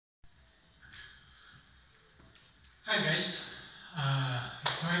guys,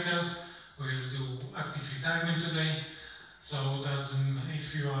 it's Michael. We'll do active retirement today. So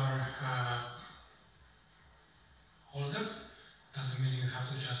if you are older, doesn't mean you have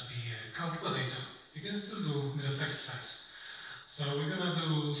to just be a couch potato. You can still do a bit of exercise. So we're gonna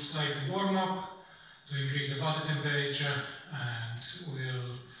do slight warm up to increase the body temperature, and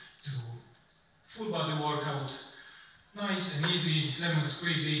we'll do full body workout, nice and easy, lemon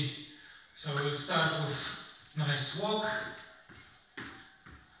squeezy. So we'll start with nice walk.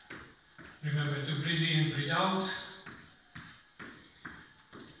 Remember to breathe in, breathe out.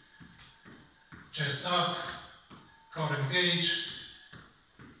 Chest up, core engage,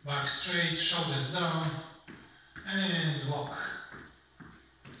 back straight, shoulders down, and walk.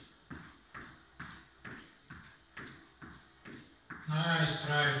 Nice,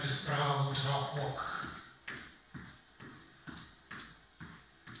 proud rock walk.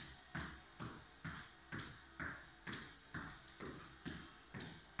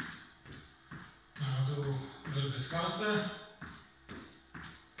 Now do a little bit faster.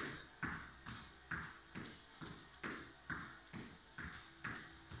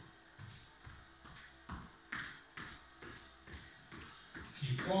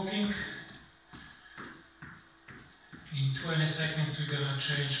 Keep walking. In 20 seconds we're gonna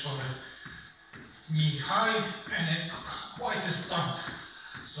change for a knee high and quite a stomp.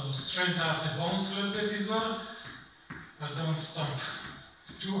 So strengthen up the bones a little bit as well, but don't stomp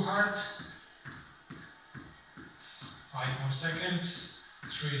too hard. 5 more seconds.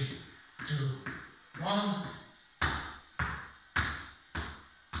 3, 2, 1.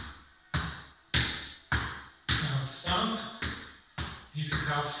 Now stomp. If you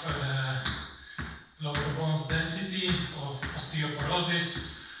have lower bones density or osteoporosis,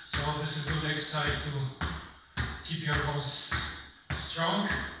 so this is a good exercise to keep your bones strong,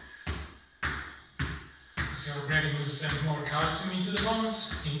 because your brain will send more calcium into the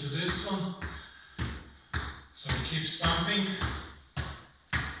bones, into this one. So keep stomping,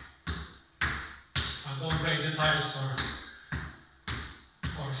 but don't break the tiles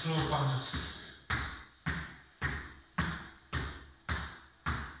or floor panels.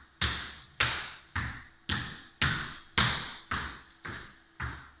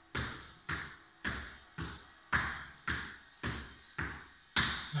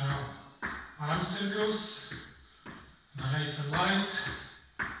 Now, arm circles, nice and light.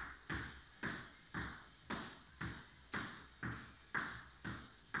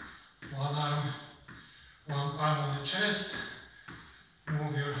 One arm on the chest.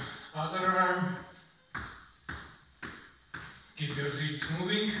 Move your other arm. Keep your feet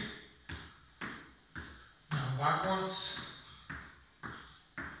moving. Now backwards.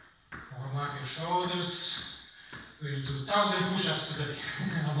 Warm up your shoulders. We'll do 1,000 push-ups today.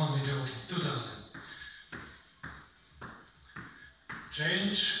 I'm only joking. 2,000.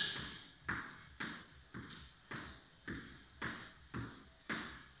 Change.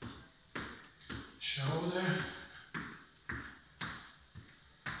 Shoulder.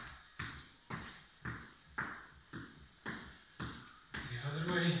 The other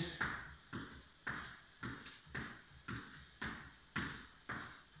way.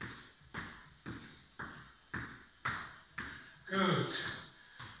 Good.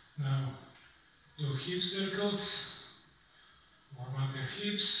 Now do hip circles. Warm up your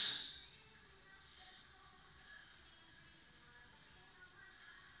hips.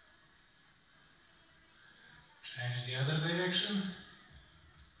 Change the other direction.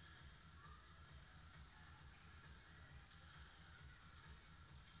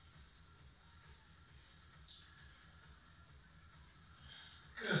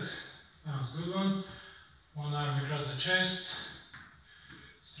 Good. That was a good one. One arm across the chest.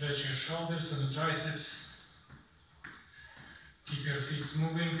 Stretch your shoulders and the triceps. Keep your feet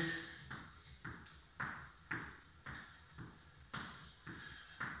moving.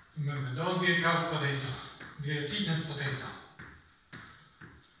 Remember, don't be a couch potato. Be a fitness potato.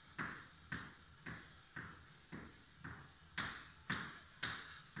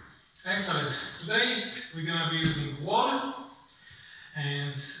 Excellent. Today we're going to be using wall,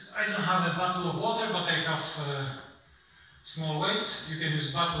 and I don't have a bottle of water, but I have small weights. You can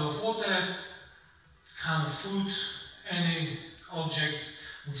use bottle of water, can of food, any object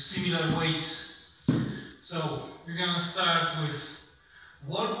with similar weights. So we're going to start with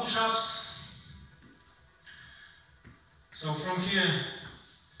wall push-ups. So from here,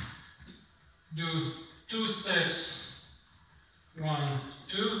 do 2 steps, 1,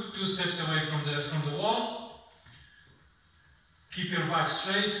 2, 2 steps away from the wall. Keep your back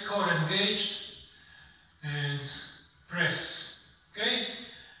straight, core engaged, and press. Okay?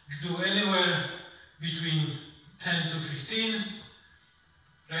 Do anywhere between 10 to 15.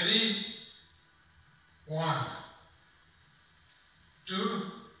 Ready? 1, 2,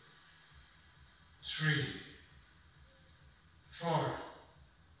 3, 4,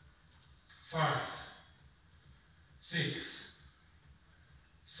 5, 6,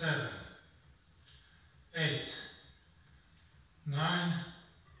 7, 8, 9,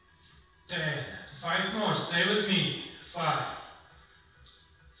 10. 5 more. Stay with me. 5,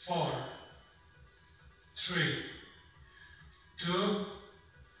 4, 3, 2,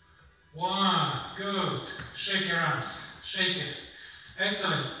 1. Good. Shake your arms. Shake it.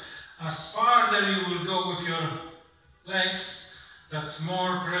 Excellent. As farther you will go with your legs, that's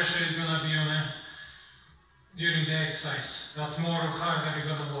more pressure is going to be on during the exercise. That's more harder you're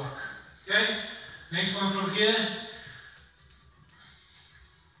going to work. Okay? Next one from here.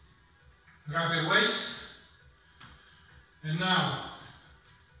 Grab your weights. And now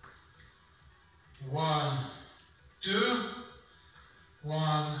 1, 2,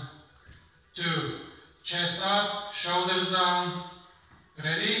 1, 2. Chest up, shoulders down.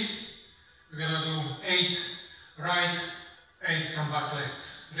 Ready? We're gonna do 8 right, 8 come back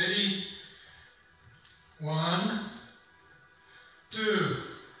left. Ready? 1, 2,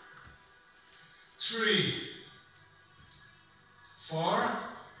 3, 4,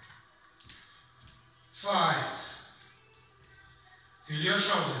 5. Feel your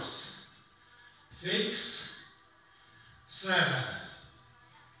shoulders. 6, 7,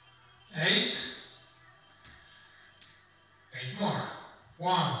 8. 8 more.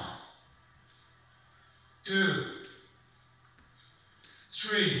 1, 2,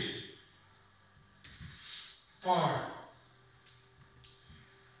 3, 4,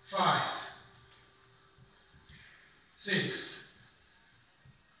 5, 6,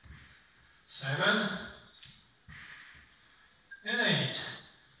 7, and 8.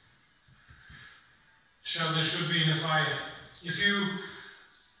 Shoulders should be in the fire.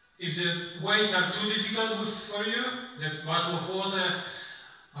 If the weights are too difficult for you, the bottle of water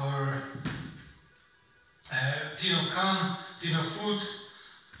or tin of food,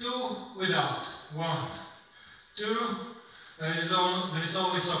 do without. 1, 2, there is always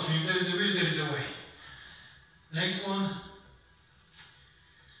option. If there is a will, there is a way. Next one,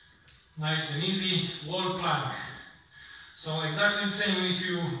 nice and easy, wall plank. So exactly the same if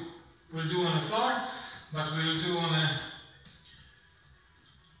you will do on the floor, but we will do on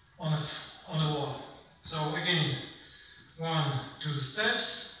a wall. So again, 1, 2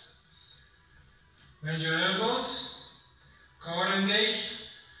 steps, bend your elbows, core engaged,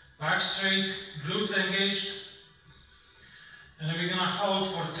 back straight, glutes engaged, and we're gonna hold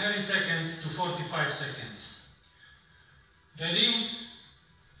for 30 seconds to 45 seconds. Ready?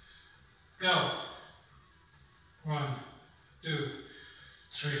 Go. 1, 2,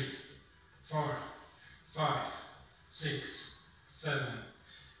 3, 4, 5, 6, 7,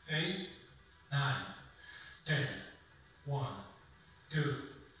 8, 9, 10. 1, 2,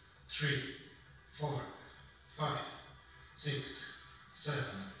 3, 4, 5, 6, 7,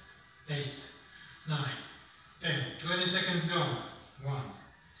 8, 9, 10. 20 seconds gone. 1,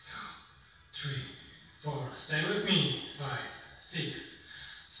 2, 3, 4. Stay with me. 5, 6,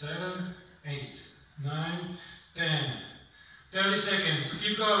 7, 8, 9, 10. 30 seconds.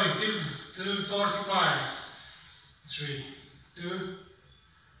 Keep going. Till 45. 3, 2,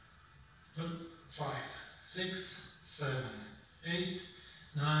 5, 6, 7, 8,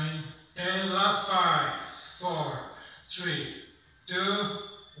 9, 10. Last 5, 4, 3, 2,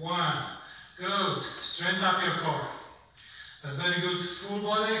 1. Good. Strengthen up your core. That's very good full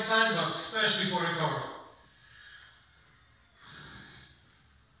body exercise, but especially for the core.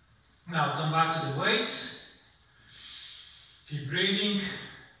 Now come back to the weights. Keep breathing.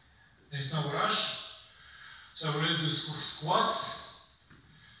 There's no rush. So we'll do squats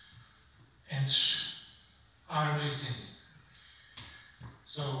and arm lifting.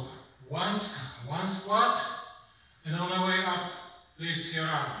 So one squat, and on the way up, lift your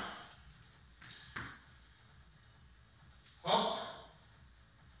arm. Hop,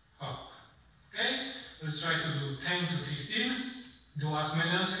 hop. Okay? We'll try to do 10 to 15. Do as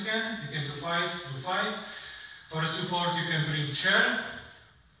many as you can. You can do 5, do 5. For support, you can bring chair.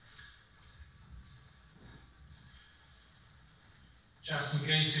 Just in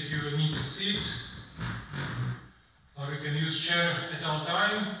case if you will need to sit. Or you can use chair at all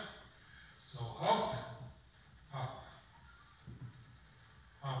time. So hop, hop,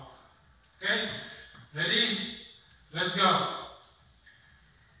 hop. Okay? Ready? Let's go.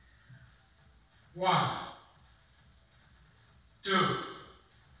 1, 2,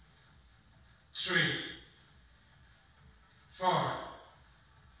 3, 4,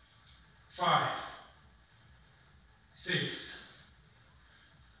 5,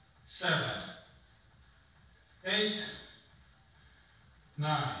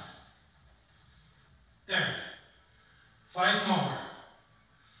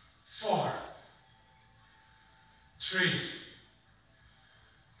 3,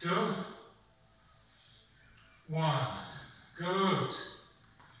 2, 1. Good.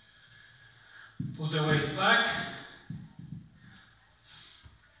 Put the weights back.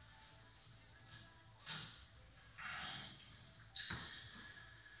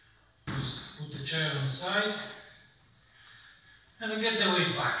 Just put the chair on the side. And then get the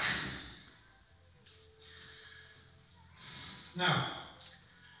weight back. Now,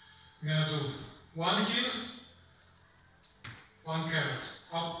 we're going to do one heel, one curl.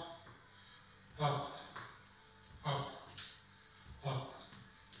 Up, up, up, up,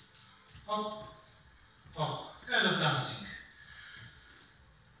 up, up. Kind of dancing.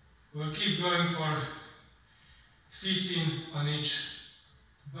 We'll keep going for 15 on each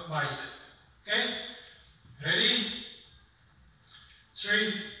bicep. Okay? Ready?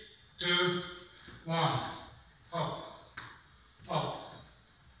 3, 2, 1. Up, up,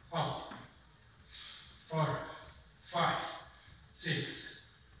 up. 4, 5, 6,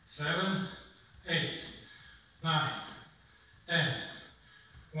 7, 8, 9, 10.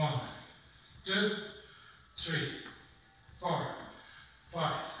 1, 2, 3, 4,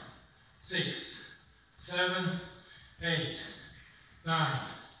 5, 6, 7, 8, 9,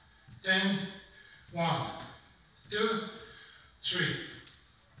 10. 1, 2, 3,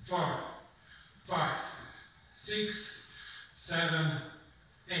 4, 5, 6, 7,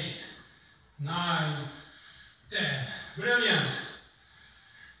 8, 9, 10. Brilliant.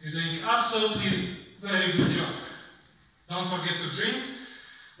 You're doing absolutely very good job. Don't forget to drink.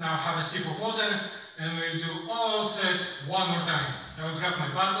 Now have a sip of water and we'll do all set one more time. I will grab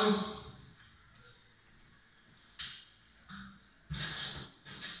my bottle.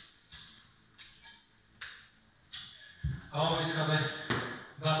 Always have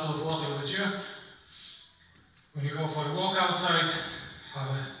a bottle of water with you. When you go for a walk outside, have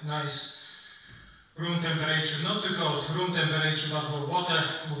a nice room temperature, not too cold, room temperature bottle of water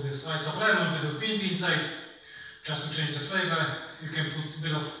with a slice of lemon, a bit of mint inside, just to change the flavor. You can put a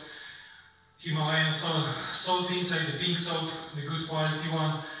bit of Himalayan salt inside, the pink salt, the good quality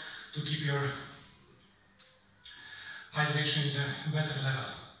one, to keep your hydration in a better level.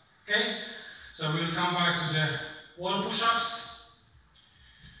 Okay? So we'll come back to the wall push-ups.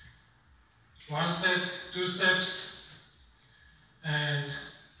 1 step, 2 steps, and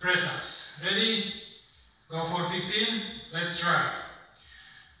press-ups. Ready? Go for 15. Let's try.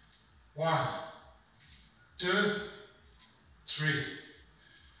 1, 2, 3,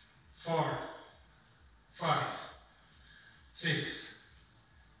 4, 5, 6,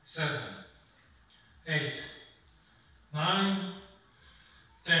 7, 8, 9,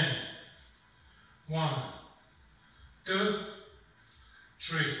 10. 1, 2,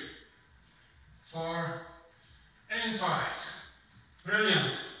 3, 4, and 5.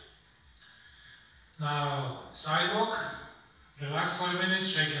 Brilliant. Now, sidewalk. Relax for a minute,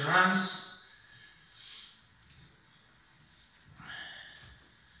 shake your arms.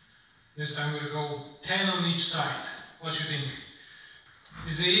 This time we'll go 10 on each side. What do you think?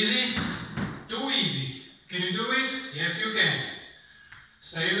 Is it easy? Too easy. Can you do it? Yes, you can.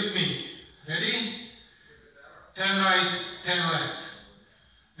 Stay with me. Ready? 10 right, 10 left.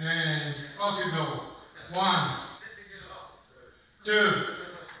 And off you go. 1, 2,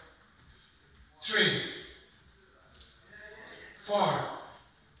 3, 4,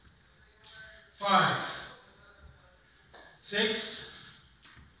 5, 6,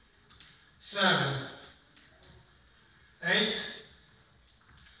 7, 8,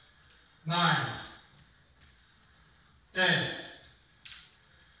 9, 10.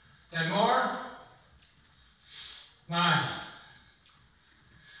 10 more. 9,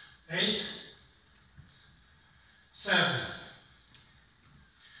 8, 7,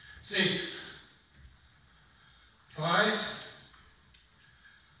 6, 5,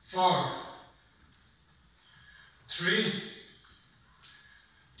 4, 3,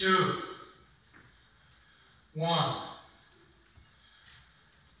 2, 1.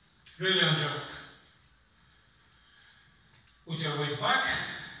 Brilliant job. Put your weights back.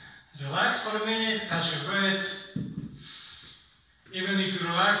 Relax for a minute, catch your breath. Even if you're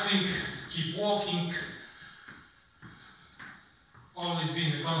relaxing, keep walking. Always be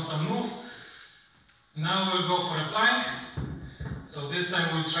in a constant move. Now we'll go for a plank. So this time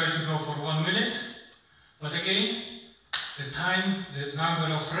we'll try to go for 1 minute. But again, the time, the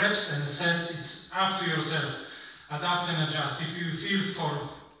number of reps and sets, it's up to yourself. Adapt and adjust. If you feel for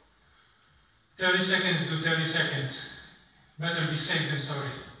 30 seconds, do 30 seconds. Better be safe than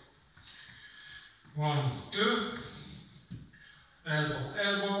sorry. 1, 2. Elbow,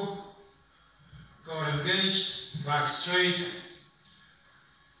 elbow. Core engaged. Back straight.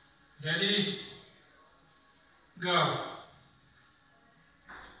 Ready? Go.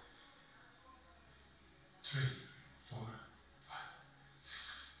 3, 4, 5,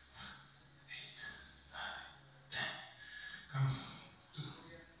 8, 9, 10. Come. 2,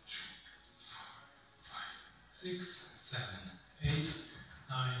 3, 4, 5, 6, 7, 8,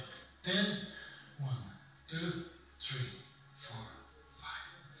 9, 10. 1, 2, 3, 4, 5,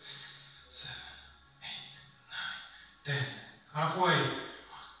 7, 8, 9, 10. Halfway. 1,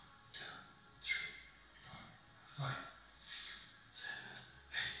 2, 3, 4, 5, 7,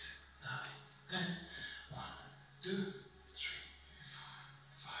 8, 9, 10. 1, 2, 3, 4,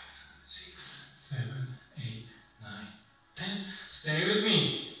 5, 6, 7, 8, 9, 10. Stay with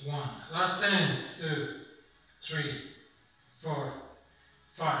me. 1. Last 10. 2, 3, 4,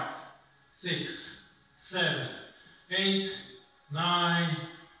 5, 6, 7, 8, 9,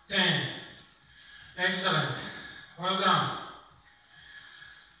 10. Excellent. Well done.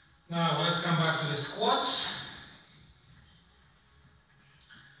 Now let's come back to the squats.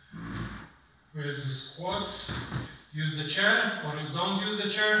 We'll do squats. Use the chair or don't use the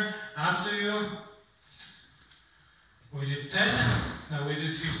chair. Up to you. We did 10. Now we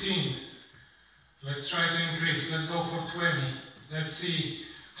did 15. Let's try to increase. Let's go for 20. Let's see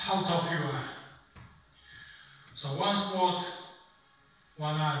how tough you are. So one squat,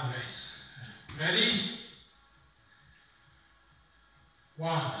 one arm raise. Ready?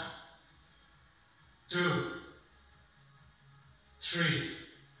 1, 2, 3,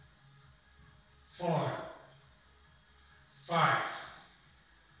 4, 5,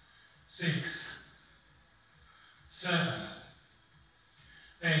 6, 7,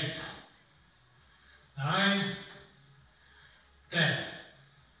 8, 9, 10.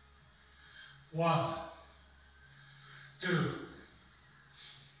 1, 2,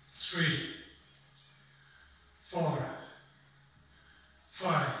 3, 4,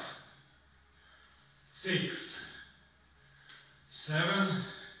 5, 6, 7,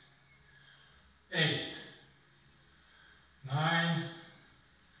 8, 9,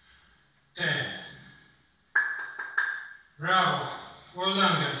 10. Bravo. Well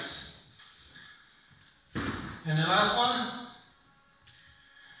done, guys. And the last one,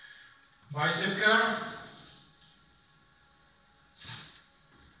 bicep curl.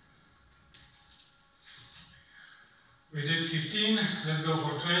 We did 15, let's go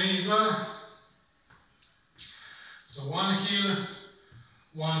for 20 as well. So one heel,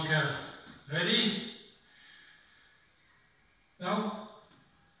 one curl. Ready? Now,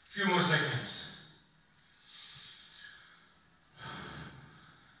 few more seconds.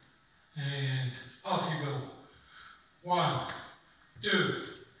 And off you go. 1, 2,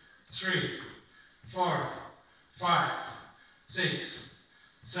 3, 4, 5, 6,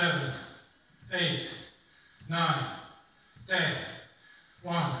 7, 8, 9, 10.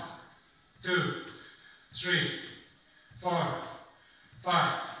 1, 2, 3, 4,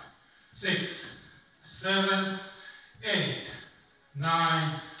 5, 6, 7, 8,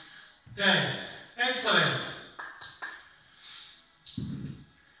 9, 10. Excellent.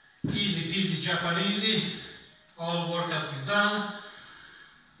 Easy peasy Japanesey. All workout is done.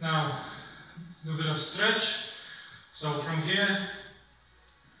 Now do a bit of stretch. So from here,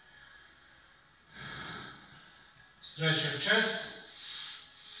 stretch your chest.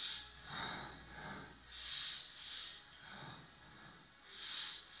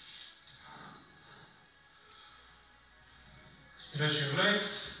 Stretch your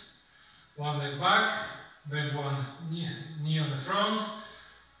legs. One leg back. Bend one knee on the front.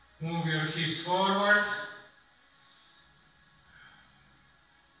 Move your hips forward.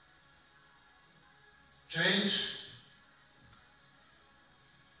 Change.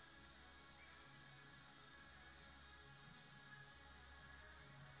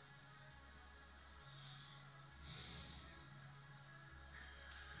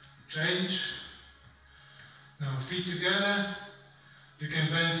 Change. Now feet together. You can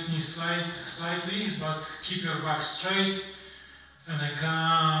bend knees slightly, but keep your back straight. And then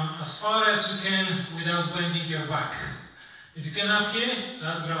come as far as you can without bending your back. If you can up here,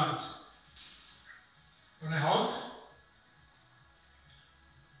 that's grand. Wanna hold?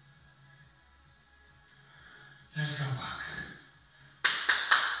 And come back.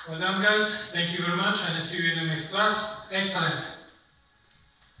 Well done, guys. Thank you very much, and I'll see you in the next class. Excellent.